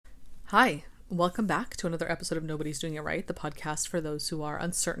Hi, welcome back to another episode of Nobody's Doing It Right, the podcast for those who are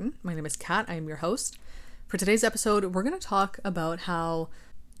uncertain. My name is Kat. I am your host. For today's episode, we're going to talk about how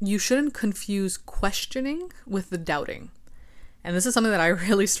you shouldn't confuse questioning with the doubting. And this is something that I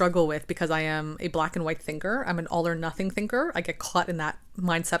really struggle with because I am a black and white thinker. I'm an all or nothing thinker. I get caught in that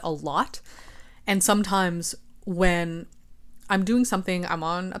mindset a lot. And sometimes when I'm doing something, I'm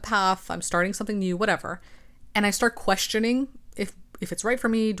on a path, I'm starting something new, whatever, and I start questioning if it's right for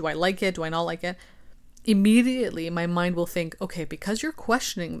me, do I like it, do I not like it? Immediately, my mind will think, okay, because you're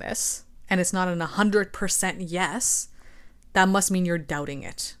questioning this and it's not an 100% yes, that must mean you're doubting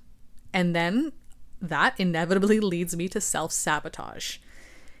it. And then that inevitably leads me to self-sabotage.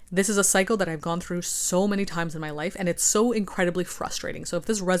 This is a cycle that I've gone through so many times in my life, and it's so incredibly frustrating. So if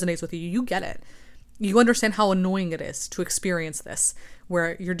this resonates with you, you get it. You understand how annoying it is to experience this,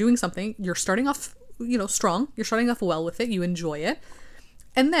 where you're doing something, you're starting off strong, you're starting off well with it, you enjoy it.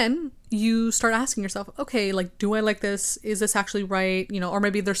 And then you start asking yourself, okay, do I like this? Is this actually right? Or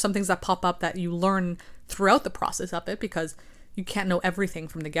maybe there's some things that pop up that you learn throughout the process of it because you can't know everything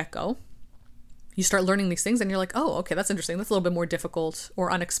from the get-go. You start learning these things and you're like, oh, okay, that's interesting. That's a little bit more difficult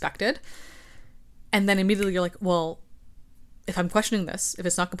or unexpected. And then immediately you're like, well, if I'm questioning this, if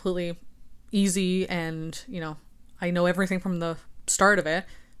it's not completely easy and, I know everything from the start of it,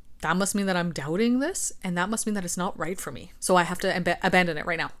 that must mean that I'm doubting this, and that must mean that it's not right for me. So I have to abandon it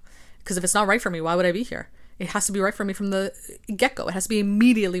right now. Because if it's not right for me, why would I be here? It has to be right for me from the get-go. It has to be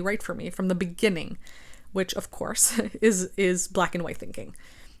immediately right for me from the beginning, which, of course, is black and white thinking.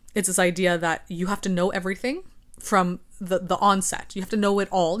 It's this idea that you have to know everything from the onset. You have to know it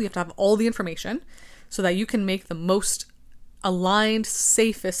all. You have to have all the information so that you can make the most aligned,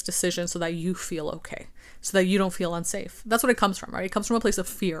 safest decision so that you feel okay, so that you don't feel unsafe. That's what it comes from, right? It comes from a place of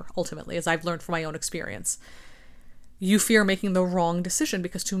fear, ultimately, as I've learned from my own experience. You fear making the wrong decision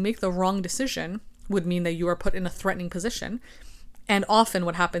because to make the wrong decision would mean that you are put in a threatening position. And often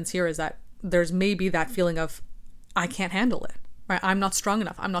what happens here is that there's maybe that feeling of, I can't handle it, right? I'm not strong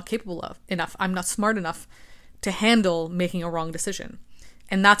enough. I'm not capable of enough. I'm not smart enough to handle making a wrong decision.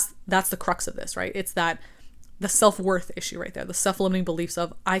 And that's the crux of this, right? It's that the self-worth issue right there, the self-limiting beliefs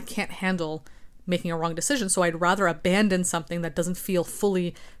of, I can't handle making a wrong decision, so I'd rather abandon something that doesn't feel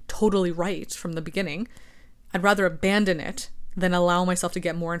fully, totally right from the beginning. I'd rather abandon it than allow myself to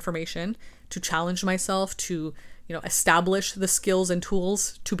get more information, to challenge myself, to, establish the skills and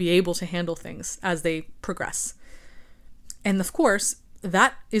tools to be able to handle things as they progress. And of course,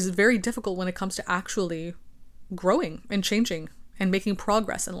 that is very difficult when it comes to actually growing and changing and making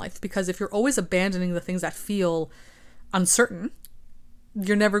progress in life, because if you're always abandoning the things that feel uncertain,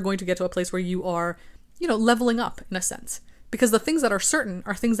 you're never going to get to a place where you are, leveling up in a sense, because the things that are certain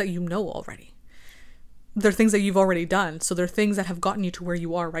are things that you know already. They're things that you've already done. So they're things that have gotten you to where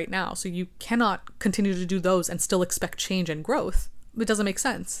you are right now. So you cannot continue to do those and still expect change and growth. It doesn't make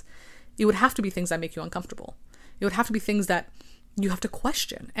sense. It would have to be things that make you uncomfortable. It would have to be things that you have to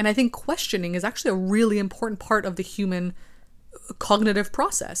question. And I think questioning is actually a really important part of the human cognitive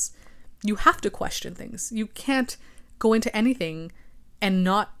process. You have to question things. You can't go into anything and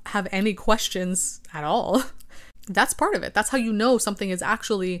not have any questions at all. That's part of it. That's how you know something is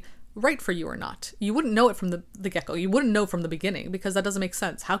actually right for you or not. You wouldn't know it from the get-go. You wouldn't know from the beginning because that doesn't make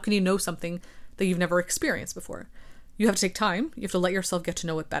sense. How can you know something that you've never experienced before? You have to take time. You have to let yourself get to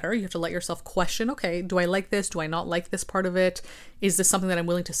know it better. You have to let yourself question, okay, do I like this? Do I not like this part of it? Is this something that I'm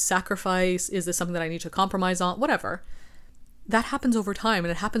willing to sacrifice? Is this something that I need to compromise on? Whatever. That happens over time,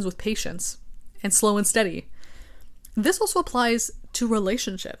 and it happens with patience and slow and steady. This also applies to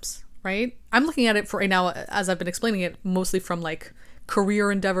relationships, right? I'm looking at it for right now, as I've been explaining it, mostly from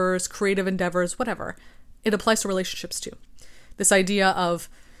career endeavors, creative endeavors, whatever. It applies to relationships too. This idea of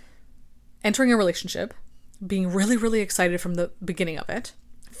entering a relationship, being really, really excited from the beginning of it,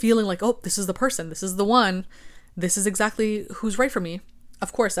 feeling like, oh, this is the person, this is the one, this is exactly who's right for me.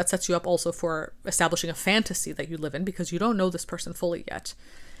 Of course, that sets you up also for establishing a fantasy that you live in because you don't know this person fully yet.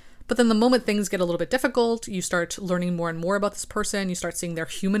 But then the moment things get a little bit difficult, you start learning more and more about this person, you start seeing their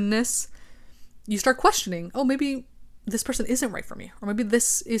humanness, you start questioning, oh, maybe this person isn't right for me, or maybe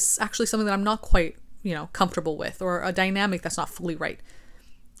this is actually something that I'm not quite, comfortable with, or a dynamic that's not fully right.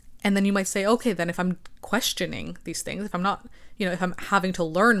 And then you might say, okay, then if I'm questioning these things, if I'm not, if I'm having to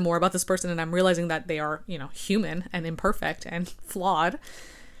learn more about this person and I'm realizing that they are, human and imperfect and flawed,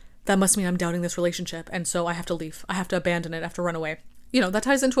 that must mean I'm doubting this relationship. And so I have to leave. I have to abandon it. I have to run away. That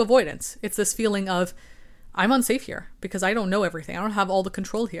ties into avoidance. It's this feeling of, I'm unsafe here because I don't know everything. I don't have all the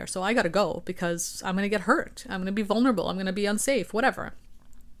control here. So I got to go because I'm going to get hurt. I'm going to be vulnerable. I'm going to be unsafe, whatever.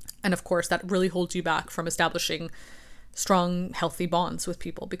 And of course, that really holds you back from establishing strong, healthy bonds with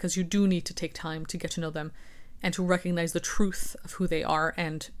people, because you do need to take time to get to know them and to recognize the truth of who they are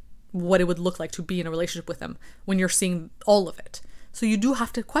and what it would look like to be in a relationship with them when you're seeing all of it. So you do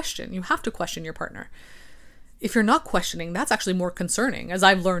have to question. You have to question your partner. If you're not questioning, that's actually more concerning. As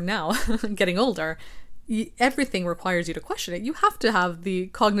I've learned now, getting older, everything requires you to question it. You have to have the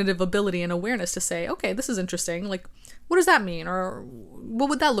cognitive ability and awareness to say, okay, this is interesting. Like, what does that mean? Or what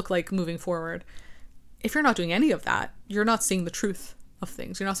would that look like moving forward? If you're not doing any of that, you're not seeing the truth of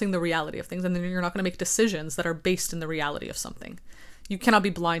things. You're not seeing the reality of things. And then you're not going to make decisions that are based in the reality of something. You cannot be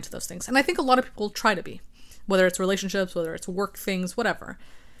blind to those things. And I think a lot of people try to be, whether it's relationships, whether it's work things, whatever.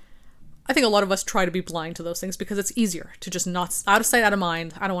 I think a lot of us try to be blind to those things because it's easier to just not, out of sight, out of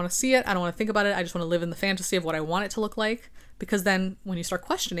mind. I don't want to see it. I don't want to think about it. I just want to live in the fantasy of what I want it to look like. Because then when you start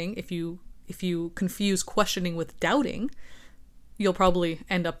questioning, if you confuse questioning with doubting, you'll probably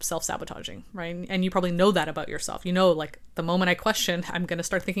end up self-sabotaging, right? And you probably know that about yourself. You know, like, the moment I question, I'm going to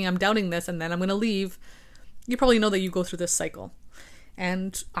start thinking I'm doubting this, and then I'm going to leave. You probably know that you go through this cycle.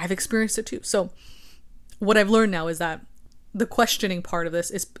 And I've experienced it too. So what I've learned now is that the questioning part of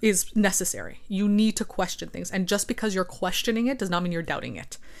this is necessary. You need to question things. And just because you're questioning it does not mean you're doubting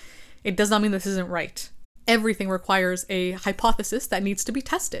it. It does not mean this isn't right. Everything requires a hypothesis that needs to be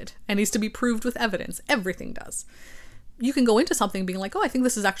tested and needs to be proved with evidence. Everything does. You can go into something being like, oh, I think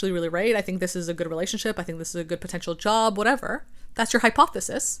this is actually really right. I think this is a good relationship. I think this is a good potential job, whatever. That's your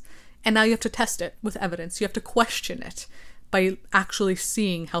hypothesis. And now you have to test it with evidence. You have to question it by actually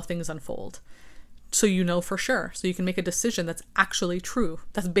seeing how things unfold. So you know for sure. So you can make a decision that's actually true,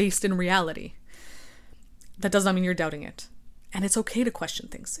 that's based in reality. That does not mean you're doubting it. And it's okay to question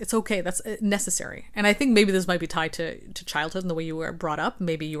things. It's okay. That's necessary. And I think maybe this might be tied to childhood and the way you were brought up.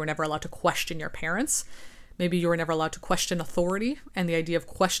 Maybe you were never allowed to question your parents. Maybe you were never allowed to question authority. And the idea of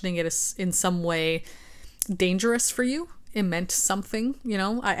questioning it is in some way dangerous for you. It meant something, you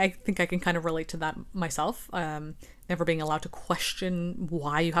know. I think I can kind of relate to that myself. Never being allowed to question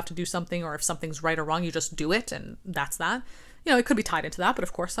why you have to do something, or if something's right or wrong, you just do it and that's that. You know, it could be tied into that, but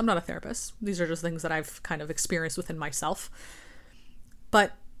of course, I'm not a therapist. These are just things that I've kind of experienced within myself.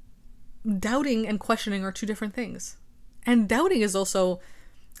 But doubting and questioning are two different things. And doubting is also,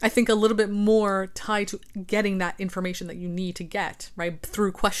 I think, a little bit more tied to getting that information that you need to get, right,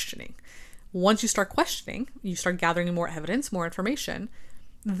 through questioning. Once you start questioning, you start gathering more evidence, more information.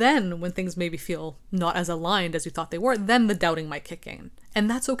 Then when things maybe feel not as aligned as you thought they were, then the doubting might kick in. And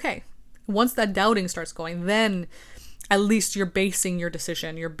that's okay. Once that doubting starts going, then at least you're basing your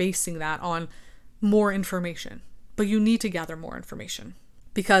decision, you're basing that on more information. But you need to gather more information.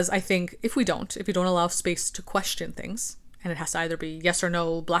 Because I think if you don't allow space to question things, and it has to either be yes or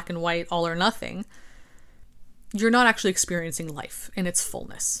no, black and white, all or nothing, you're not actually experiencing life in its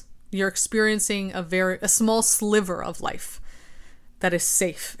fullness. You're experiencing a small sliver of life that is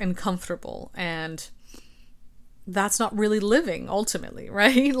safe and comfortable, and that's not really living ultimately,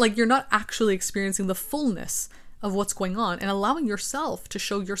 right? Like, you're not actually experiencing the fullness of what's going on and allowing yourself to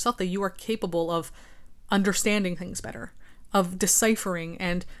show yourself that you are capable of understanding things better, of deciphering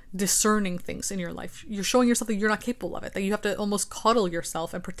and discerning things in your life. You're showing yourself that you're not capable of it, that you have to almost coddle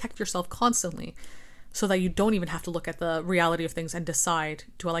yourself and protect yourself constantly so that you don't even have to look at the reality of things and decide,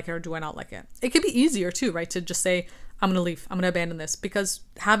 do I like it or do I not like it? It could be easier too, right? To just say, I'm going to leave, I'm going to abandon this, because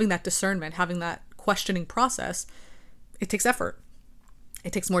having that discernment, having that questioning process, it takes effort.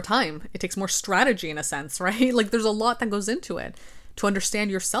 It takes more time. It takes more strategy in a sense, right? Like, there's a lot that goes into it to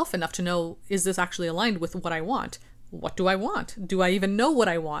understand yourself enough to know, is this actually aligned with what I want? What do I want? Do I even know what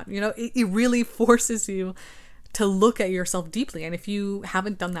I want? You know, it really forces you to look at yourself deeply. And if you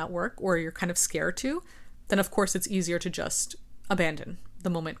haven't done that work, or you're kind of scared to, then of course it's easier to just abandon the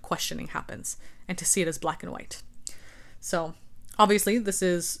moment questioning happens and to see it as black and white. So obviously this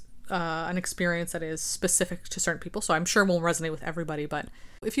is an experience that is specific to certain people, so I'm sure it won't resonate with everybody. But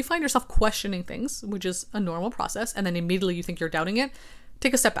if you find yourself questioning things, which is a normal process, and then immediately you think you're doubting it,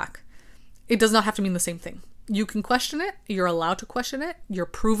 take a step back. It does not have to mean the same thing. You can question it. You're allowed to question it. You're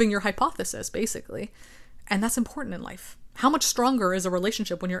proving your hypothesis, basically. And that's important in life. How much stronger is a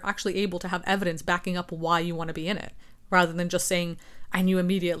relationship when you're actually able to have evidence backing up why you want to be in it, rather than just saying, I knew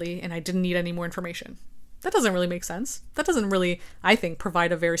immediately and I didn't need any more information? That doesn't really make sense. That doesn't really, I think,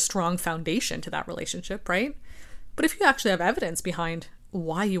 provide a very strong foundation to that relationship, right? But if you actually have evidence behind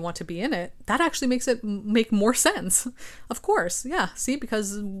why you want to be in it, that actually makes it make more sense. Of course, yeah, see,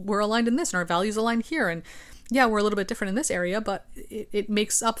 because we're aligned in this and our values align here, and yeah, we're a little bit different in this area, but it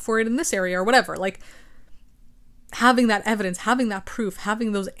makes up for it in this area or whatever. Like, having that evidence, having that proof,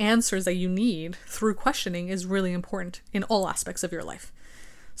 having those answers that you need through questioning is really important in all aspects of your life.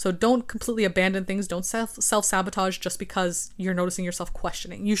 So don't completely abandon things. Don't self-sabotage just because you're noticing yourself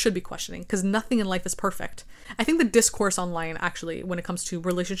questioning. You should be questioning because nothing in life is perfect. I think the discourse online, actually, when it comes to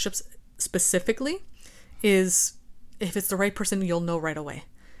relationships specifically, is if it's the right person, you'll know right away.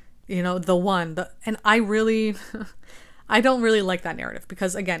 You know, and I really, I don't really like that narrative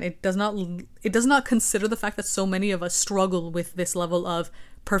because, again, it does not consider the fact that so many of us struggle with this level of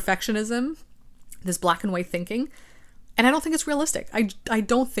perfectionism, this black and white thinking. And I don't think it's realistic. I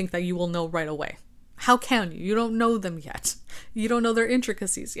don't think that you will know right away. How can you? You don't know them yet. You don't know their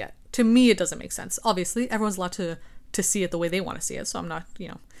intricacies yet. To me, it doesn't make sense. Obviously, everyone's allowed to see it the way they want to see it. So I'm not,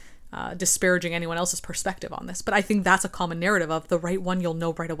 disparaging anyone else's perspective on this. But I think that's a common narrative of the right one you'll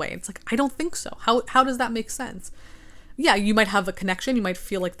know right away. It's like, I don't think so. How does that make sense? Yeah, you might have a connection. You might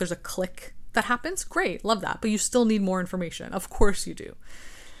feel like there's a click that happens. Great, love that. But you still need more information. Of course you do.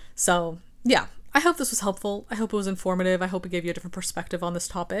 So yeah. I hope this was helpful. I hope it was informative. I hope it gave you a different perspective on this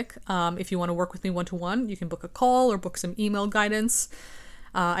topic. If you want to work with me one-to-one, you can book a call or book some email guidance.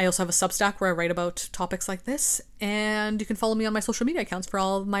 I also have a Substack where I write about topics like this, and you can follow me on my social media accounts for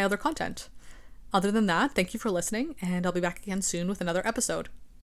all my other content. Other than that, thank you for listening, and I'll be back again soon with another episode.